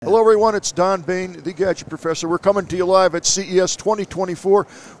Hello everyone, it's Don Bain, the Gadget Professor. We're coming to you live at CES 2024.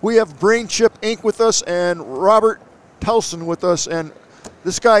 We have BrainChip Inc. with us and Robert Towson with us, and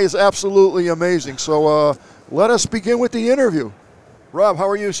this guy is absolutely amazing. So let us begin with the interview. Rob, how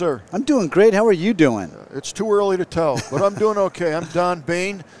are you, sir? I'm doing great. How are you doing? It's too early to tell, but I'm doing okay. I'm Don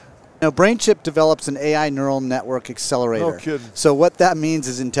Bain. Now, BrainChip develops an AI neural network accelerator. No kidding. So what that means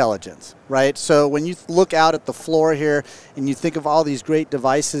is intelligence, right? So when you look out at the floor here and you think of all these great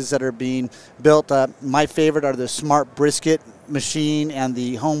devices that are being built, my favorite are the smart brisket machine and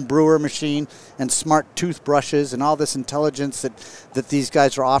the home brewer machine and smart toothbrushes and all this intelligence that these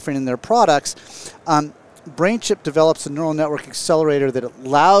guys are offering in their products. BrainChip develops a neural network accelerator that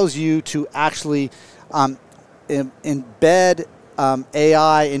allows you to actually embed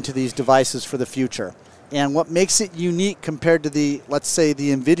AI into these devices for the future. And what makes it unique compared to the, let's say, the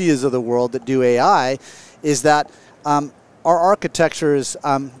NVIDIAs of the world that do AI is that our architecture is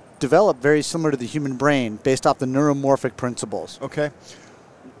developed very similar to the human brain based off the neuromorphic principles. Okay.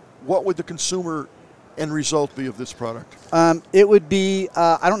 What would the consumer end result be of this product? It would be,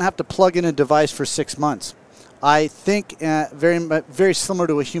 I don't have to plug in a device for 6 months. I think very similar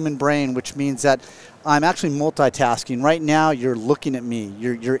to a human brain, which means that I'm actually multitasking. Right now, you're looking at me.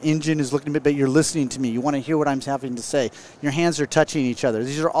 Your engine is looking at me, but you're listening to me. You want to hear what I'm having to say. Your hands are touching each other.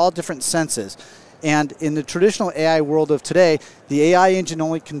 These are all different senses. And in the traditional AI world of today, the AI engine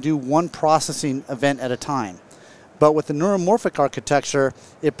only can do one processing event at a time. But with the neuromorphic architecture,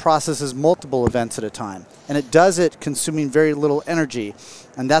 it processes multiple events at a time. And it does it consuming very little energy.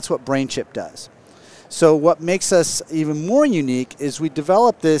 And that's what BrainChip does. So what makes us even more unique is we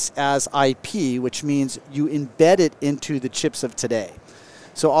develop this as IP, which means you embed it into the chips of today.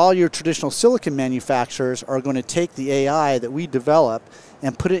 So all your traditional silicon manufacturers are going to take the AI that we develop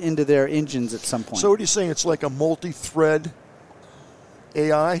and put it into their engines at some point. So what are you saying? It's like a multi-thread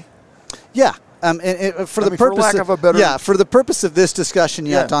AI? Yeah. For the purpose of this discussion,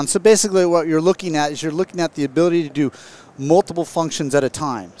 yeah, Don. So basically what you're looking at is you're looking at the ability to do multiple functions at a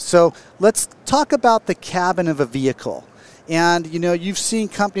time. So let's talk about the cabin of a vehicle. And you know, you've seen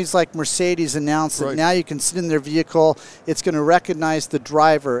companies like Mercedes announce that now you can sit in their vehicle, it's going to recognize the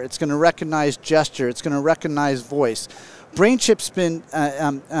driver, it's going to recognize gesture, it's going to recognize voice. BrainChip's been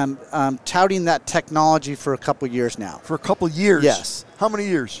touting that technology for a couple years now. For a couple years? Yes. How many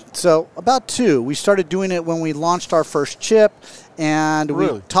years? So about 2. We started doing it when we launched our first chip, and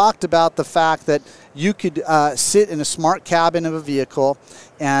we talked about the fact that you could sit in a smart cabin of a vehicle,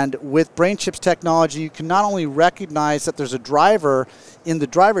 and with BrainChip's technology, you can not only recognize that there's a driver in the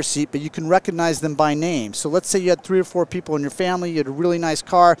driver's seat, but you can recognize them by name. So let's say you had 3 or 4 people in your family, you had a really nice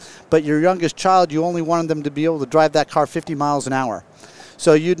car, but your youngest child, you only wanted them to be able to drive that car 50 miles an hour.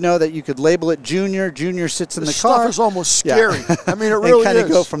 So you'd know that you could label it Junior. Junior sits in the car. This stuff is almost scary. Yeah. I mean, it really is. And kind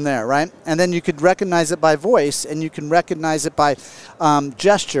of go from there, right? And then you could recognize it by voice, and you can recognize it by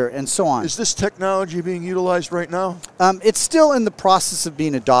gesture, and so on. Is this technology being utilized right now? It's still in the process of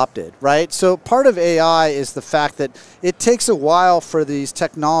being adopted, right? So part of AI is the fact that it takes a while for these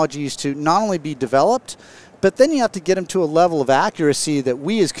technologies to not only be developed, but then you have to get them to a level of accuracy that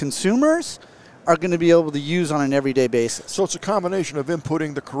we as consumers are going to be able to use on an everyday basis. So it's a combination of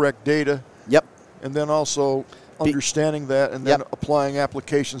inputting the correct data. Yep. And then also understanding that and then applying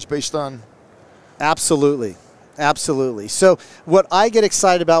applications based on. Absolutely. Absolutely. So what I get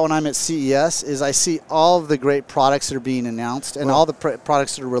excited about when I'm at CES is I see all of the great products that are being announced and all the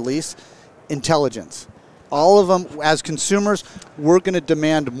products that are released. Intelligence. All of them, as consumers, we're going to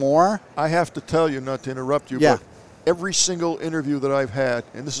demand more. I have to tell you, not to interrupt you, but every single interview that I've had,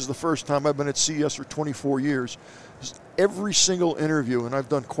 and this is the first time I've been at CES for 24 years, every single interview, and I've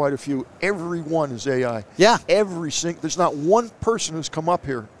done quite a few, every one is AI. Yeah. There's not one person who's come up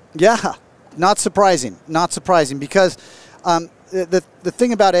here. Yeah, not surprising. Not surprising, because the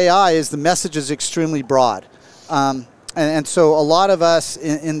thing about AI is the message is extremely broad. And so a lot of us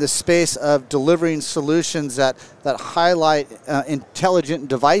in the space of delivering solutions that highlight intelligent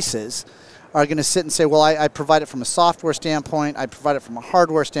devices are going to sit and say, well, I provide it from a software standpoint, I provide it from a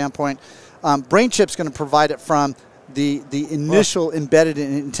hardware standpoint. BrainChip's going to provide it from the initial embedded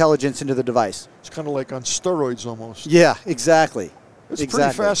intelligence into the device. It's kind of like on steroids almost. Yeah, exactly. It's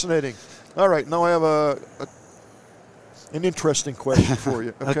pretty fascinating. All right, now I have an interesting question for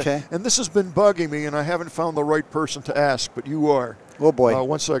you. Okay. And this has been bugging me, and I haven't found the right person to ask, but you are. Oh, boy.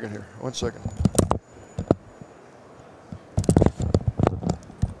 1 second here. 1 second.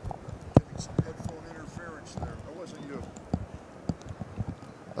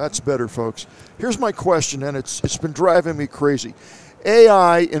 That's better, folks. Here's my question, and it's been driving me crazy.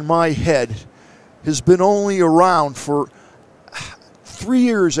 AI in my head has been only around for 3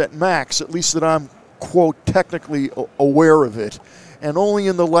 years at max, at least that I'm, quote, technically aware of it. And only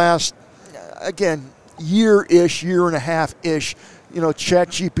in the last, again, year-ish, year and a half-ish,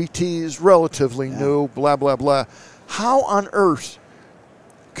 ChatGPT is relatively new, blah, blah, blah. How on earth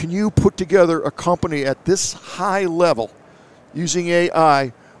can you put together a company at this high level using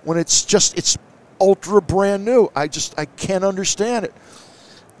AI when it's ultra brand new? I can't understand it.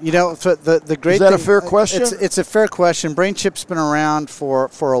 So the great is that thing, a fair question? It's a fair question. BrainChip's been around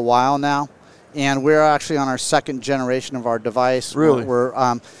for a while now, and we're actually on our second generation of our device. Really? We're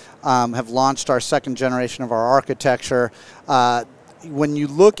have launched our second generation of our architecture. When you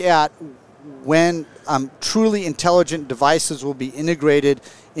look at when truly intelligent devices will be integrated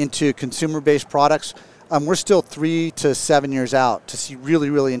into consumer-based products, we're still 3 to 7 years out to see really,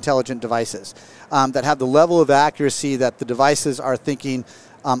 really intelligent devices that have the level of accuracy that the devices are thinking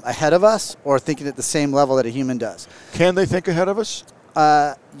ahead of us or thinking at the same level that a human does. Can they think ahead of us?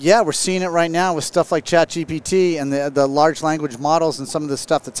 Yeah, we're seeing it right now with stuff like ChatGPT and the large language models and some of the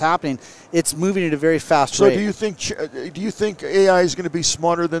stuff that's happening. It's moving at a very fast rate. So do you think AI is going to be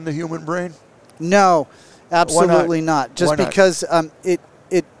smarter than the human brain? No, absolutely not. Just Why not? because it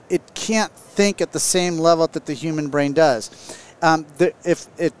can't think at the same level that the human brain does.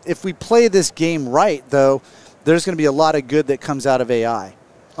 If we play this game right, though, there's going to be a lot of good that comes out of AI.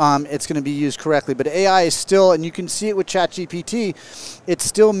 It's going to be used correctly. But AI is still, and you can see it with ChatGPT, it's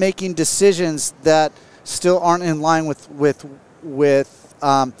still making decisions that still aren't in line with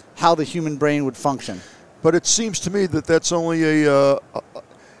how the human brain would function. But it seems to me that that's only a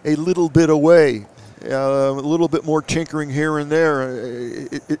little bit away. A little bit more tinkering here and there,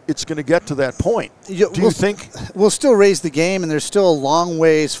 it's going to get to that point. Do you think? We'll still raise the game, and there's still a long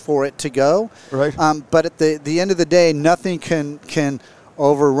ways for it to go. Right. But at the end of the day, nothing can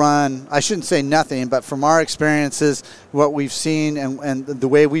overrun. I shouldn't say nothing, but from our experiences, what we've seen and the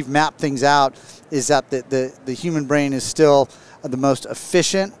way we've mapped things out is that the human brain is still the most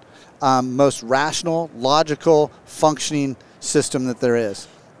efficient, most rational, logical, functioning system that there is.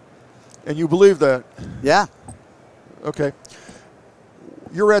 And you believe that? Yeah. Okay.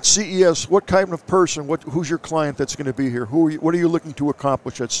 You're at CES. What kind of person? Who's your client that's going to be here? What are you looking to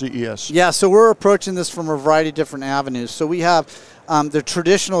accomplish at CES? Yeah, so we're approaching this from a variety of different avenues. So we have the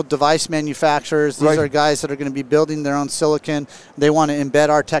traditional device manufacturers. These are guys that are going to be building their own silicon. They want to embed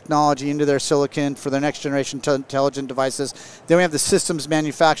our technology into their silicon for their next generation intelligent devices. Then we have the systems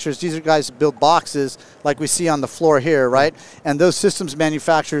manufacturers. These are guys that build boxes like we see on the floor here, right? And those systems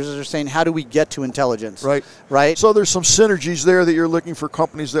manufacturers are saying, how do we get to intelligence? Right. So there's some synergies there that you're looking for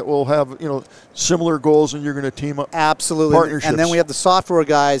companies that will have similar goals, and you're going to team up. Absolutely. Partnerships. And then we have the software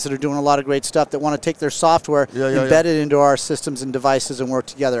guys that are doing a lot of great stuff that want to take their software, embed it into our systems and devices and work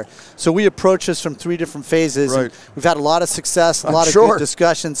together. So we approach this from 3 different phases. Right. And we've had a lot of success, a lot of good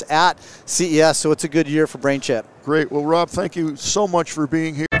discussions at CES, so it's a good year for BrainChip. Great. Well, Rob, thank you so much for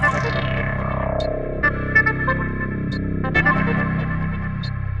being here.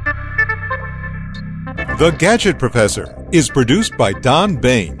 The Gadget Professor is produced by Don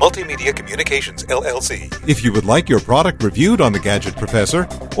Bain, Multimedia Communications, LLC. If you would like your product reviewed on The Gadget Professor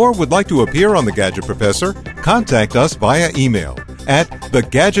or would like to appear on The Gadget Professor, contact us via email at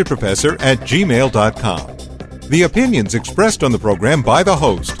thegadgetprofessor@gmail.com. The opinions expressed on the program by the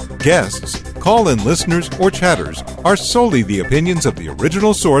host, guests, call-in listeners, or chatters are solely the opinions of the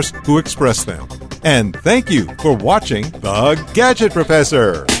original source who expressed them. And thank you for watching The Gadget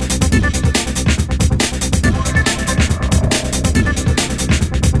Professor.